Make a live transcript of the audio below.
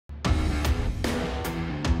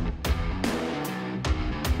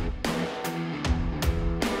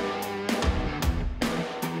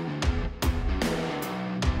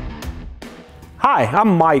Hi,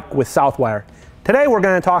 I'm Mike with Southwire. Today we're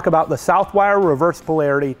going to talk about the Southwire reverse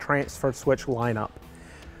polarity transfer switch lineup.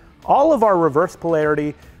 All of our reverse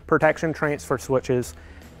polarity protection transfer switches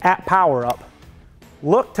at power up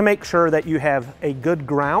look to make sure that you have a good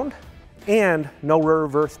ground and no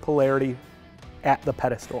reverse polarity at the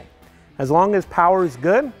pedestal. As long as power is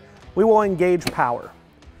good, we will engage power.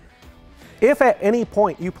 If at any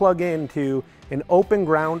point you plug into an open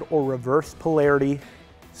ground or reverse polarity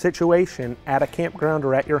situation at a campground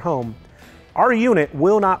or at your home, our unit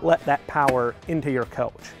will not let that power into your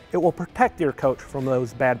coach. It will protect your coach from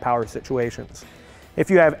those bad power situations. If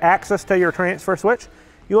you have access to your transfer switch,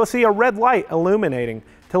 you will see a red light illuminating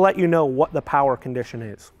to let you know what the power condition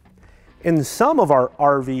is. In some of our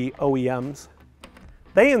RV OEMs,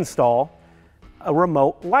 they install a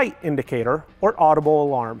remote light indicator or audible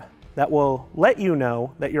alarm that will let you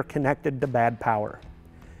know that you're connected to bad power.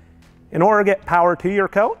 In order to get power to your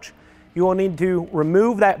coach, you will need to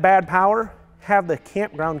remove that bad power, have the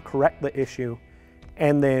campground correct the issue,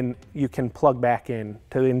 and then you can plug back in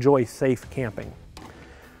to enjoy safe camping.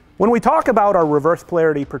 When we talk about our reverse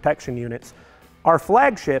polarity protection units, our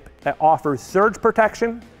flagship that offers surge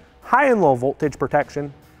protection, high and low voltage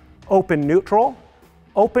protection, open neutral,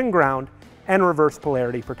 open ground, and reverse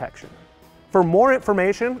polarity protection. For more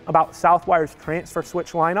information about Southwire's transfer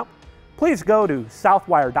switch lineup, please go to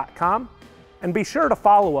southwire.com and be sure to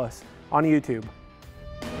follow us on YouTube.